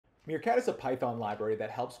Meerkat is a Python library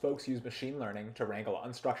that helps folks use machine learning to wrangle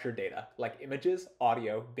unstructured data like images,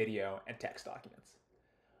 audio, video, and text documents.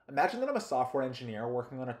 Imagine that I'm a software engineer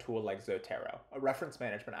working on a tool like Zotero, a reference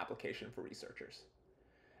management application for researchers.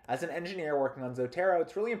 As an engineer working on Zotero,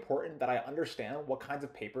 it's really important that I understand what kinds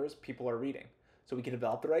of papers people are reading, so we can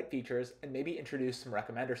develop the right features and maybe introduce some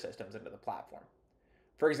recommender systems into the platform.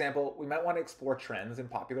 For example, we might want to explore trends in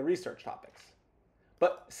popular research topics.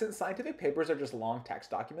 But since scientific papers are just long text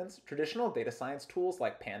documents, traditional data science tools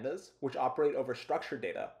like pandas, which operate over structured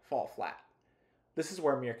data, fall flat. This is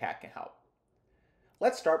where Meerkat can help.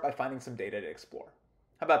 Let's start by finding some data to explore.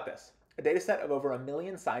 How about this? A dataset of over 1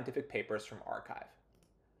 million scientific papers from arXiv.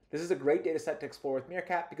 This is a great dataset to explore with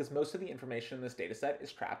Meerkat because most of the information in this dataset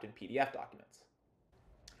is trapped in PDF documents.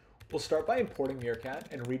 We'll start by importing Meerkat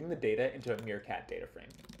and reading the data into a Meerkat data frame.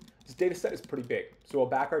 This dataset is pretty big, so we'll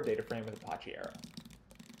back our data frame with Apache Arrow.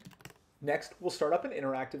 Next, we'll start up an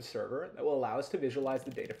interactive server that will allow us to visualize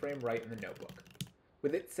the data frame right in the notebook.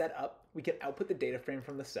 With it set up, we can output the data frame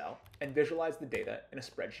from the cell and visualize the data in a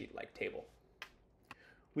spreadsheet-like table.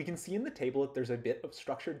 We can see in the table that there's a bit of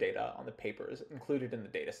structured data on the papers included in the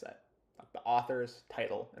dataset, like the authors,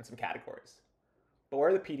 title, and some categories. But where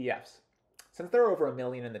are the PDFs? Since there are over 1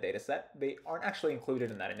 million in the dataset, they aren't actually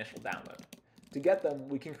included in that initial download. To get them,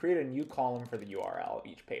 we can create a new column for the URL of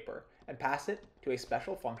each paper and pass it to a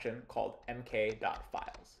special function called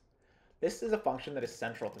mk.files. This is a function that is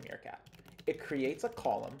central to Meerkat. It creates a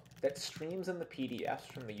column that streams in the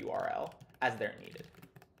PDFs from the URL as they're needed.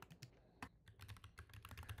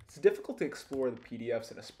 It's difficult to explore the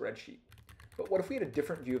PDFs in a spreadsheet, but what if we had a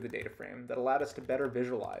different view of the data frame that allowed us to better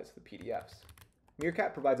visualize the PDFs?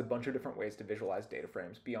 Meerkat provides a bunch of different ways to visualize data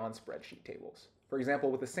frames beyond spreadsheet tables. For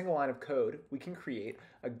example, with a single line of code, we can create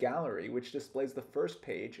a gallery which displays the first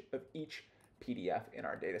page of each PDF in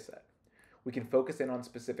our dataset. We can focus in on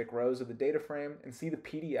specific rows of the data frame and see the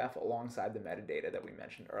PDF alongside the metadata that we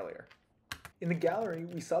mentioned earlier. In the gallery,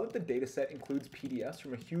 we saw that the dataset includes PDFs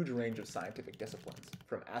from a huge range of scientific disciplines,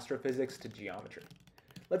 from astrophysics to geometry.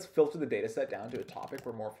 Let's filter the dataset down to a topic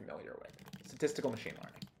we're more familiar with: statistical machine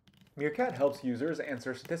learning. Meerkat helps users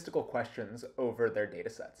answer statistical questions over their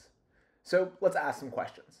datasets. So let's ask some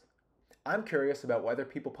questions. I'm curious about whether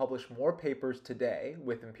people publish more papers today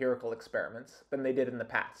with empirical experiments than they did in the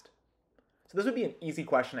past. So this would be an easy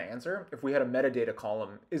question to answer if we had a metadata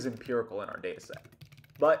column is empirical in our dataset.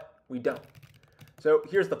 But we don't. So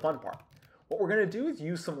here's the fun part. What we're going to do is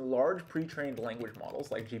use some large pre-trained language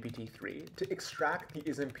models like GPT-3 to extract the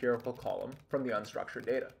is empirical column from the unstructured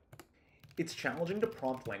data. It's challenging to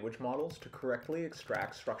prompt language models to correctly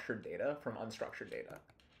extract structured data from unstructured data,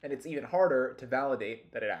 and it's even harder to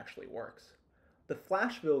validate that it actually works. The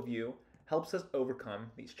Flashville view helps us overcome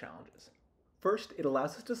these challenges. First, it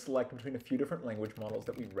allows us to select between a few different language models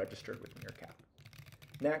that we've registered with Meerkat.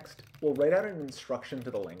 Next, we'll write out an instruction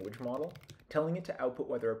to the language model, telling it to output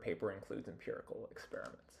whether a paper includes empirical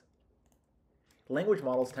experiments. Language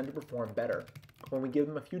models tend to perform better when we give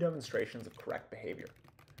them a few demonstrations of correct behavior.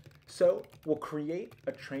 So we'll create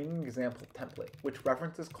a training example template which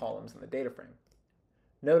references columns in the data frame.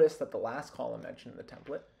 Notice that the last column mentioned in the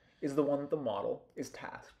template is the one that the model is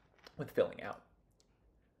tasked with filling out.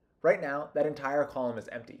 Right now, that entire column is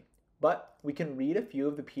empty, but we can read a few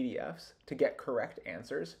of the PDFs to get correct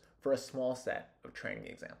answers for a small set of training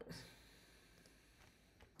examples.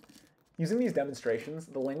 Using these demonstrations,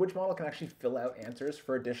 the language model can actually fill out answers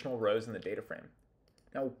for additional rows in the data frame.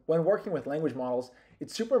 Now, when working with language models,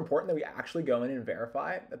 it's super important that we actually go in and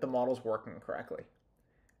verify that the model's working correctly.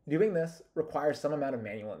 Doing this requires some amount of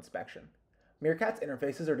manual inspection. Meerkat's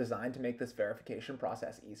interfaces are designed to make this verification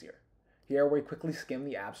process easier. Here, we quickly skim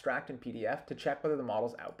the abstract in PDF to check whether the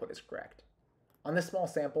model's output is correct. On this small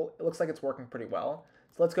sample, it looks like it's working pretty well,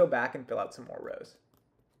 so let's go back and fill out some more rows.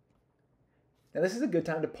 Now, this is a good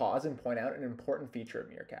time to pause and point out an important feature of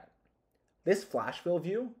Meerkat. This Flashville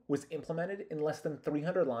view was implemented in less than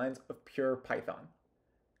 300 lines of pure Python.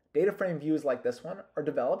 Data frame views like this one are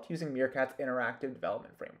developed using Meerkat's interactive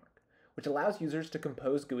development framework, which allows users to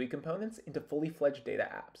compose GUI components into fully fledged data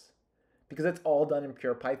apps. Because it's all done in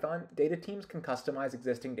pure Python, data teams can customize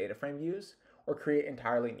existing data frame views or create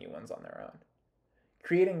entirely new ones on their own.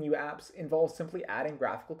 Creating new apps involves simply adding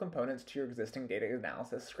graphical components to your existing data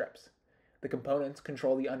analysis scripts. The components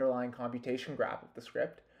control the underlying computation graph of the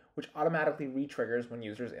script, which automatically re-triggers when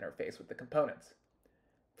users interface with the components.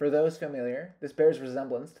 For those familiar, this bears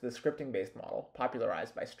resemblance to the scripting-based model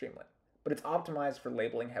popularized by Streamlit, but it's optimized for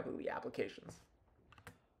labeling heavily applications.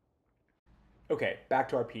 Okay, back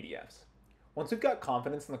to our PDFs. Once we've got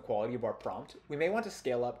confidence in the quality of our prompt, we may want to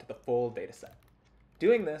scale up to the full dataset.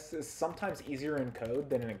 Doing this is sometimes easier in code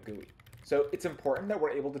than in a GUI, so it's important that we're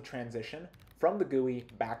able to transition from the GUI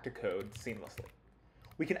back to code seamlessly.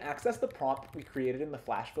 We can access the prompt we created in the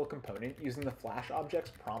flashfill component using the flash object's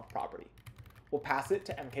prompt property. We'll pass it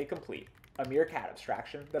to mkcomplete, a Meerkat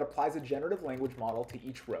abstraction that applies a generative language model to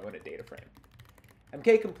each row in a data frame.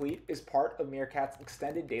 mkcomplete is part of Meerkat's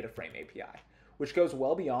extended data frame API, which goes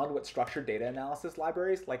well beyond what structured data analysis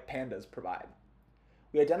libraries like pandas provide.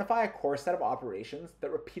 We identify a core set of operations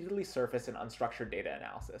that repeatedly surface in unstructured data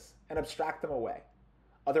analysis and abstract them away.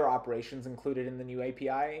 Other operations included in the new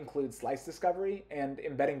API include slice discovery and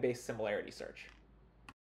embedding-based similarity search.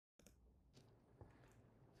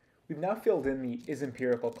 We've now filled in the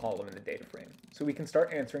isEmpirical column in the data frame, so we can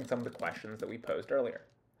start answering some of the questions that we posed earlier.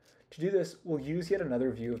 To do this, we'll use yet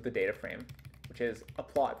another view of the data frame, which is a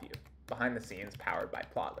plot view, behind the scenes powered by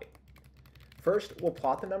Plotly. First, we'll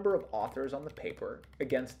plot the number of authors on the paper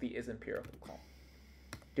against the isEmpirical column.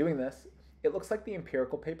 Doing this, it looks like the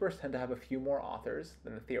empirical papers tend to have a few more authors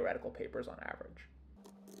than the theoretical papers on average.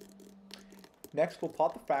 Next, we'll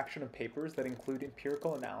plot the fraction of papers that include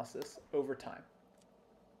empirical analysis over time.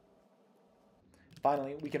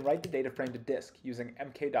 Finally, we can write the data frame to disk using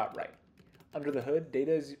mk.write. Under the hood,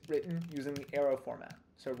 data is written using the arrow format,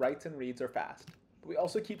 so writes and reads are fast. But we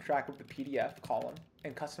also keep track of the PDF column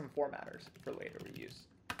and custom formatters for later reuse.